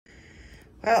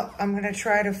Well, I'm gonna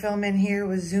try to film in here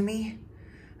with Zumi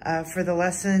for the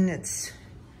lesson. It's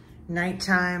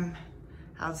nighttime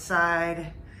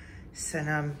outside, so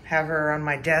I have her on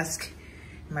my desk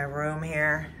in my room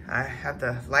here. I have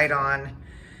the light on.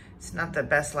 It's not the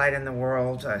best light in the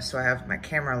world, so I have my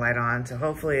camera light on, so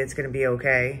hopefully it's gonna be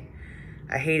okay.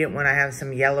 I hate it when I have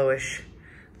some yellowish,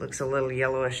 looks a little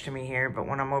yellowish to me here, but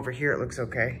when I'm over here, it looks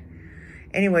okay.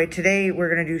 Anyway, today we're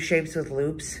gonna do shapes with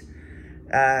loops,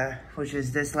 which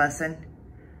is this lesson.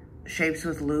 Shapes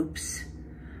with loops.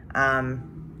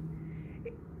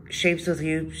 Shapes with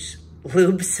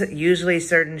loops, usually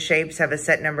certain shapes have a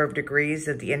set number of degrees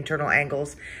that the internal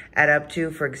angles add up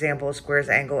to. For example, a square's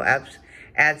angle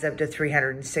adds up to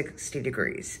 360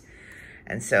 degrees.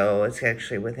 And so it's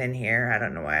actually within here. I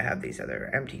don't know why I have these other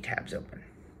empty tabs open.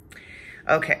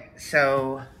 Okay,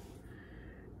 so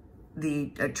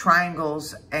the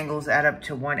triangles angles add up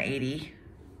to 180.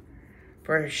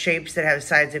 For shapes that have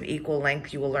sides of equal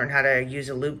length, you will learn how to use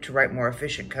a loop to write more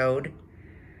efficient code.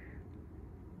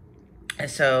 And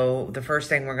so the first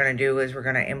thing we're going to do is we're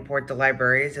going to import the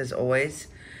libraries as always.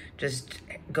 Just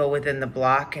go within the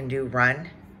block and do run.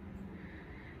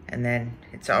 And then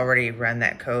it's already run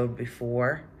that code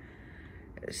before.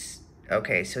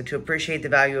 Okay, so to appreciate the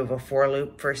value of a for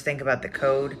loop, first think about the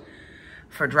code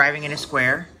for driving in a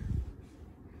square.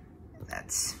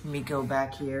 That's Miko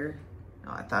back here.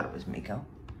 Oh, I thought it was Miko.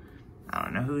 I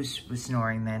don't know who was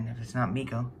snoring then, if it's not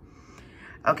Miko.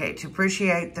 Okay, to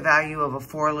appreciate the value of a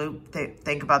for loop,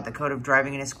 think about the code of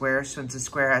driving in a square. Since a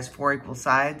square has 4 equal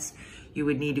sides, you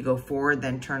would need to go forward,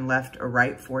 then turn left or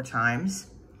right 4 times.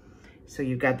 So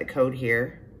you've got the code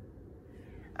here.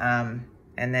 And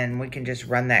then we can just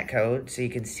run that code so you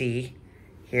can see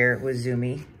here with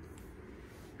Zumi.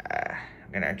 I'm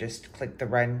gonna just click the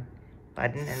run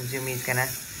button and Zumi's gonna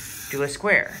do a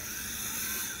square.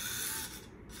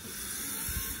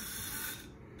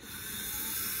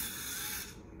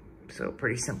 So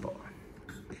pretty simple.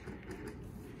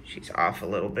 She's off a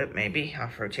little bit, maybe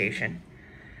off rotation.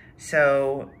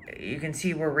 So you can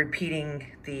see we're repeating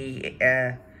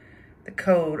the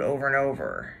code over and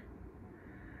over.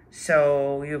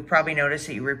 So you've probably noticed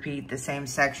that you repeat the same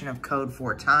section of code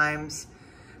 4 times.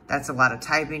 That's a lot of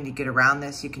typing. To get around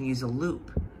this, you can use a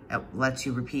loop. It lets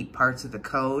you repeat parts of the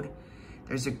code.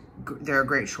 They're a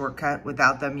great shortcut.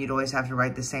 Without them, you'd always have to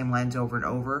write the same lines over and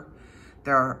over.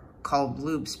 They're called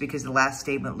loops because the last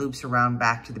statement loops around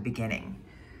back to the beginning.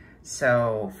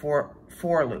 So for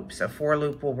loops, a for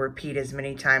loop will repeat as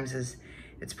many times as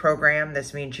it's programmed.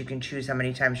 This means you can choose how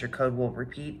many times your code will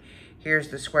repeat. Here's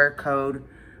the square code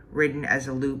written as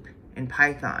a loop in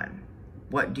Python.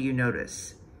 What do you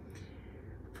notice?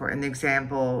 For an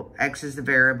example, X is the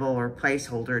variable or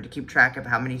placeholder to keep track of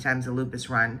how many times the loop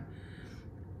is run.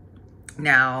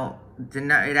 Now,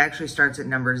 it actually starts at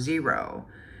number 0.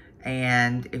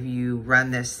 And if you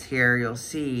run this here, you'll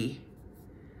see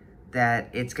that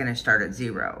it's going to start at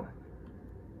 0.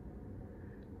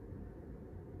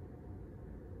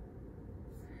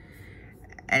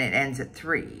 And it ends at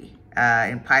 3.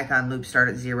 In Python, loops start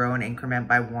at 0 and increment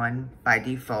by 1 by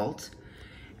default.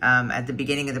 At the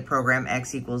beginning of the program,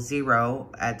 x equals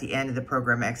 0. At the end of the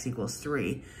program, x equals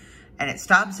 3. And it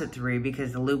stops at 3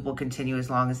 because the loop will continue as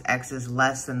long as x is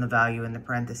less than the value in the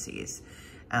parentheses.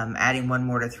 Adding 1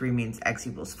 more to 3 means x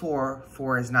equals 4.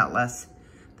 4 is not less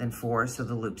than 4, so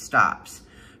the loop stops.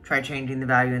 Try changing the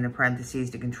value in the parentheses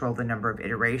to control the number of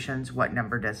iterations. What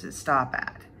number does it stop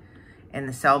at? In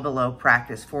the cell below,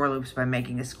 practice for loops by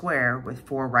making a square with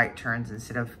 4 right turns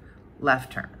instead of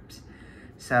left turns.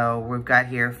 So we've got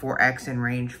here for x in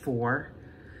range 4,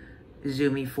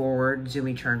 Zumi forward,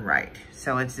 Zumi turn right.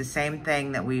 So it's the same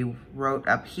thing that we wrote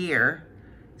up here.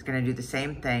 It's going to do the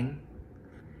same thing,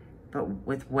 but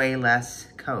with way less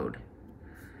code.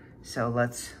 So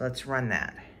let's run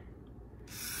that.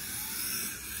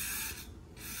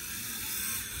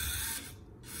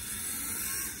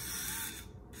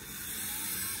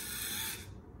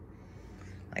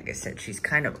 Like I said, she's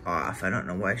kind of off. I don't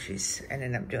know why she's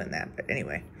ended up doing that, but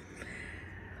anyway.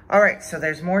 All right, so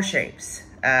there's more shapes.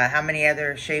 How many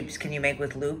other shapes can you make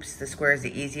with loops? The square is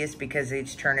the easiest because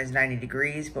each turn is 90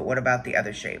 degrees, but what about the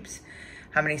other shapes?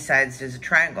 How many sides does a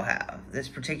triangle have? This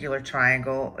particular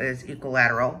triangle is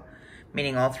equilateral,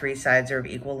 meaning all 3 sides are of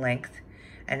equal length,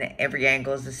 and every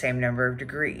angle is the same number of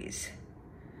degrees.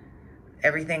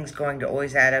 Everything's going to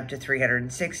always add up to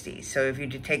 360. So if you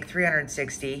take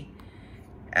 360,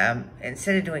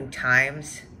 instead of doing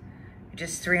times,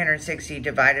 just 360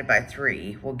 divided by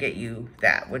 3 will get you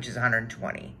that, which is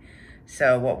 120.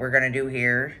 So what we're going to do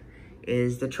here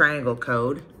is the triangle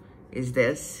code is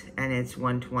this, and it's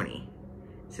 120.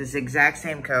 It's this exact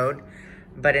same code.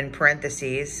 but in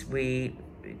parentheses,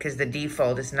 because the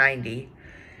default is 90,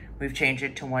 we've changed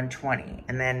it to 120.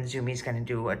 And then Zumi's gonna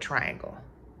do a triangle.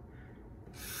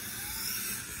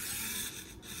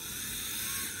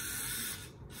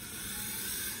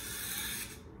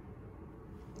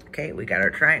 Okay, we got our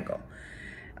triangle.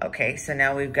 Okay, so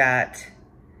now we've got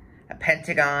a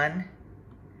pentagon,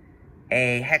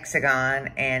 a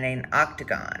hexagon, and an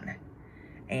octagon.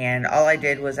 And all I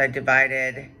did was I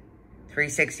divided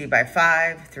 360 by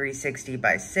 5, 360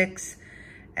 by 6,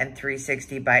 and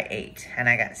 360 by 8. And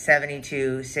I got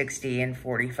 72, 60, and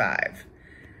 45.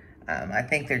 I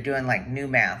think they're doing like new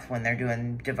math when they're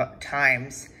doing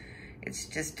times. It's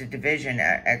just a division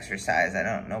exercise. I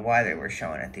don't know why they were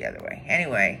showing it the other way.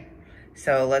 Anyway,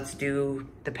 so let's do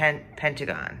the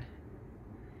pentagon.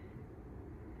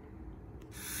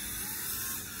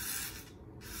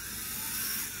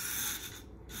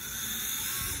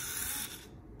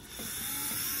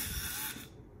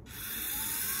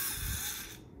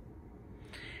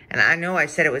 And I know I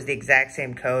said it was the exact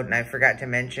same code, and I forgot to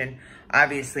mention,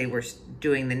 obviously we're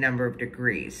doing the number of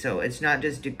degrees. So it's not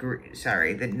just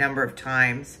the number of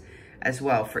times as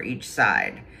well for each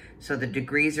side. So the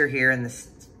degrees are here, and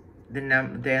the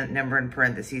number in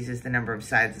parentheses is the number of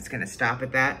sides. It's gonna stop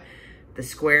at that. The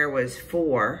square was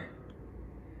 4,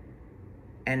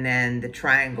 and then the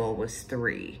triangle was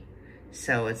 3.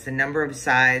 So it's the number of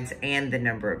sides and the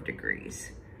number of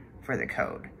degrees for the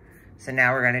code. So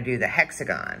now we're gonna do the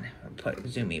hexagon. I'll put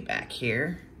Zumi back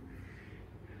here.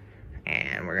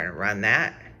 And we're gonna run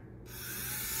that.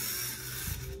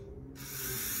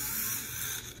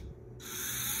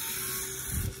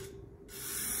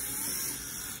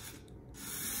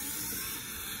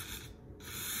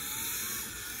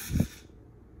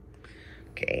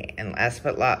 Okay, and last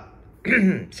but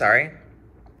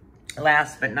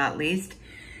not least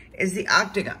is the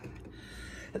octagon.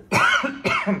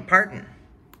 Pardon.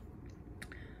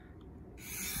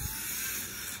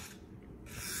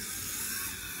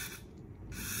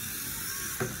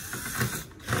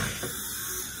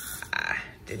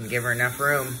 Didn't give her enough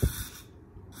room.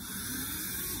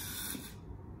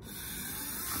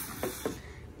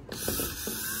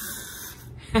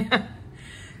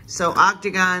 So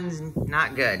octagon's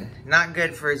not good. Not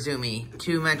good for Zumi.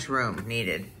 Too much room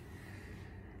needed.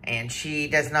 And she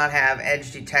does not have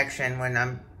edge detection when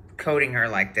I'm coding her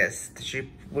like this. She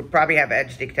would probably have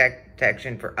edge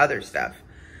detection for other stuff.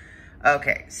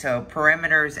 Okay, so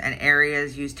perimeters and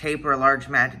areas. Use tape or a large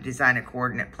mat to design a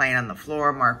coordinate plane on the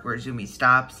floor. Mark where Zumi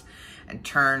stops and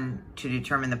turn to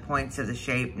determine the points of the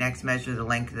shape. Next, measure the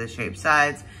length of the shape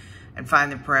sides and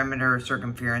find the perimeter,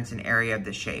 circumference, and area of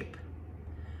the shape.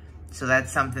 So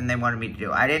that's something they wanted me to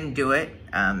do. I didn't do it.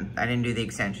 I didn't do the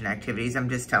extension activities. I'm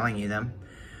just telling you them.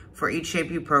 For each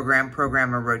shape you program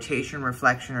a rotation,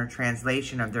 reflection, or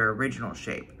translation of their original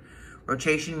shape.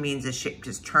 Rotation means a shape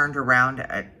is turned around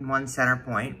at one center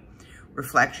point.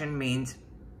 Reflection means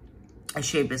a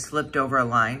shape is flipped over a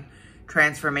line.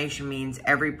 Transformation means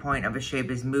every point of a shape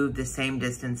is moved the same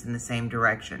distance in the same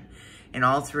direction. In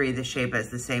all three, the shape has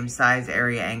the same size,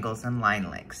 area, angles, and line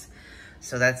lengths.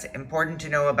 So that's important to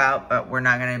know about, but we're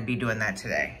not going to be doing that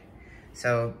today.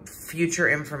 So future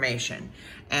information.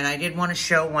 And I did want to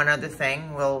show one other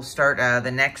thing. We'll start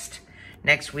the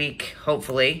next week,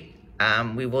 hopefully.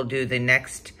 We will do the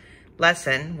next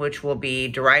lesson, which will be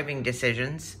deriving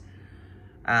decisions,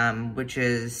 which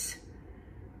is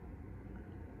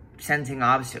sensing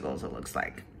obstacles, it looks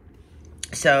like.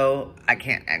 So I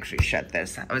can't actually shut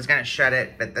this. I was gonna shut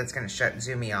it, but that's gonna shut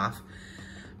Zumi off.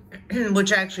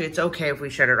 Which actually, it's okay if we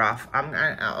shut it off.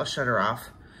 I'll shut her off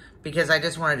because I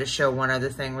just wanted to show one other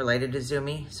thing related to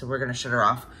Zumi. So we're gonna shut her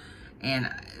off. And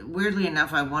weirdly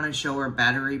enough, I want to show her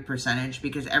battery percentage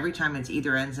because every time it's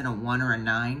either ends in a 1 or a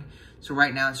 9. So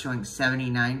right now it's showing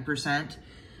 79%,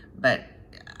 but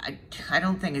I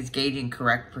don't think it's gauging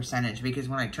correct percentage because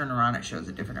when I turn her on, it shows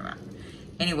a different amount.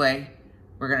 Anyway,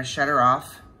 we're going to shut her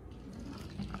off.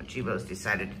 Chibo's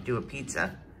decided to do a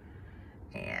pizza.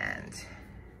 And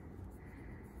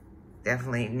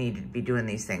definitely need to be doing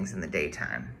these things in the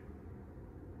daytime.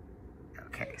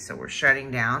 Okay, so we're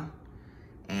shutting down.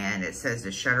 And it says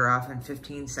to shut her off in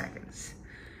 15 seconds.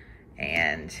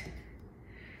 And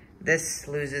this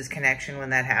loses connection when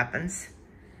that happens.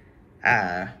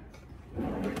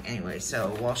 Anyway, so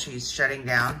while she's shutting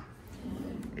down,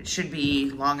 it should be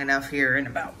long enough here in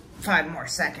about 5 more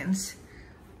seconds.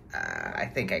 I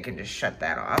think I can just shut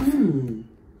that off.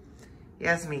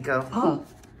 Yes, Miko. Oh.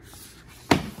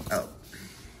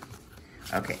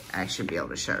 Okay, I should be able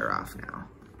to shut her off now.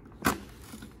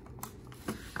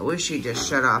 I wish she just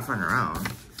shut off on her own,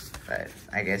 but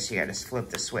I guess you gotta flip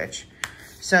the switch.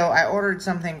 So I ordered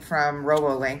something from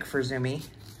RoboLink for Zumi.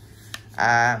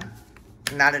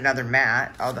 Not another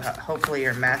mat, although hopefully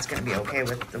your mat's going to be okay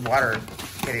with the water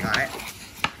getting on it.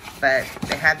 But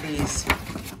they had these,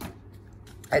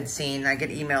 I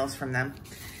get emails from them,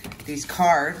 these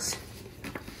cards,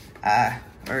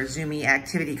 or Zumi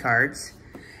activity cards.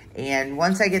 And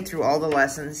once I get through all the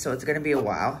lessons, so it's going to be a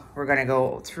while, we're going to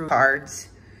go through cards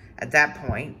at that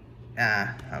point.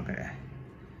 I'm going to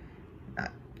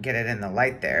not get it in the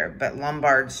light there, but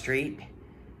Lombard Street.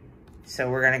 So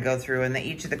we're going to go through, and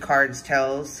each of the cards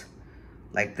tells,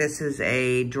 like this is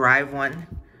a drive one.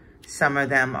 Some of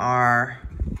them are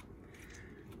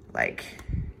like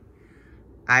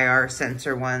IR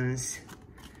sensor ones.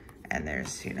 And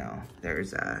there's, you know,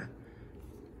 there's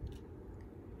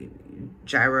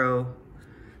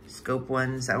gyroscope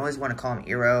ones. I always want to call them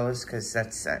Eros because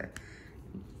that's a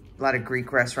lot of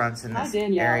Greek restaurants in this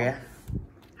area.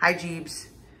 Hi, Jeeves.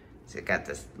 So it got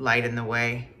this light in the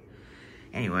way.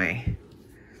 Anyway,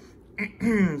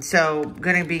 so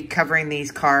going to be covering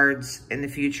these cards in the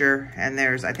future, and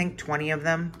there's, I think, 20 of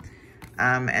them.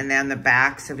 And then the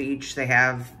backs of each, they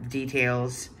have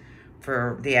details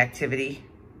for the activity.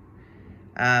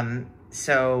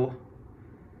 So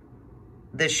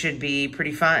this should be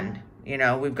pretty fun. You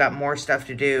know, we've got more stuff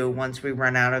to do once we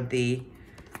run out of the,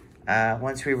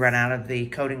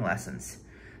 coding lessons.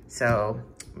 So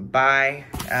bye,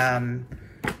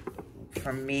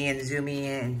 from me and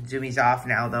Zumi's off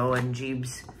now though, and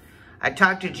Jeeves, I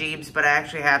talked to Jeeves, but I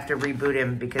actually have to reboot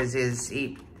him because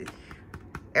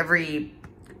every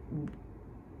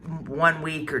 1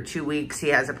 week or 2 weeks, he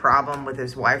has a problem with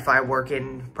his Wi-Fi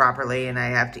working properly, and I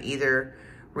have to either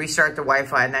restart the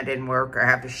Wi-Fi and that didn't work, or I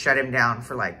have to shut him down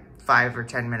for like 5 or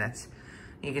 10 minutes.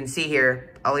 You can see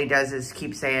here, all he does is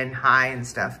keep saying hi and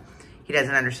stuff. He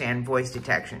doesn't understand voice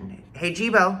detection. Hey,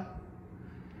 Jibo,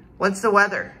 what's the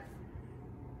weather?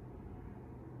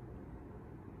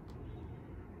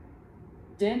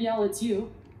 Danielle, it's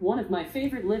you. One of my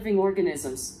favorite living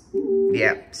organisms.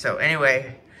 Yeah, so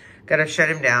anyway, gotta shut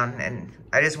him down, and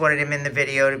I just wanted him in the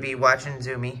video to be watching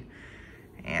Zumi.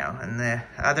 You know, and the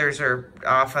others are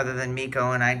off other than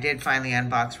Miko, and I did finally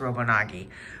unbox Robonagi.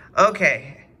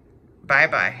 Okay,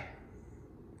 bye-bye.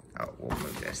 Oh, we'll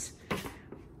move this.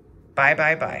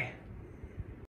 Bye.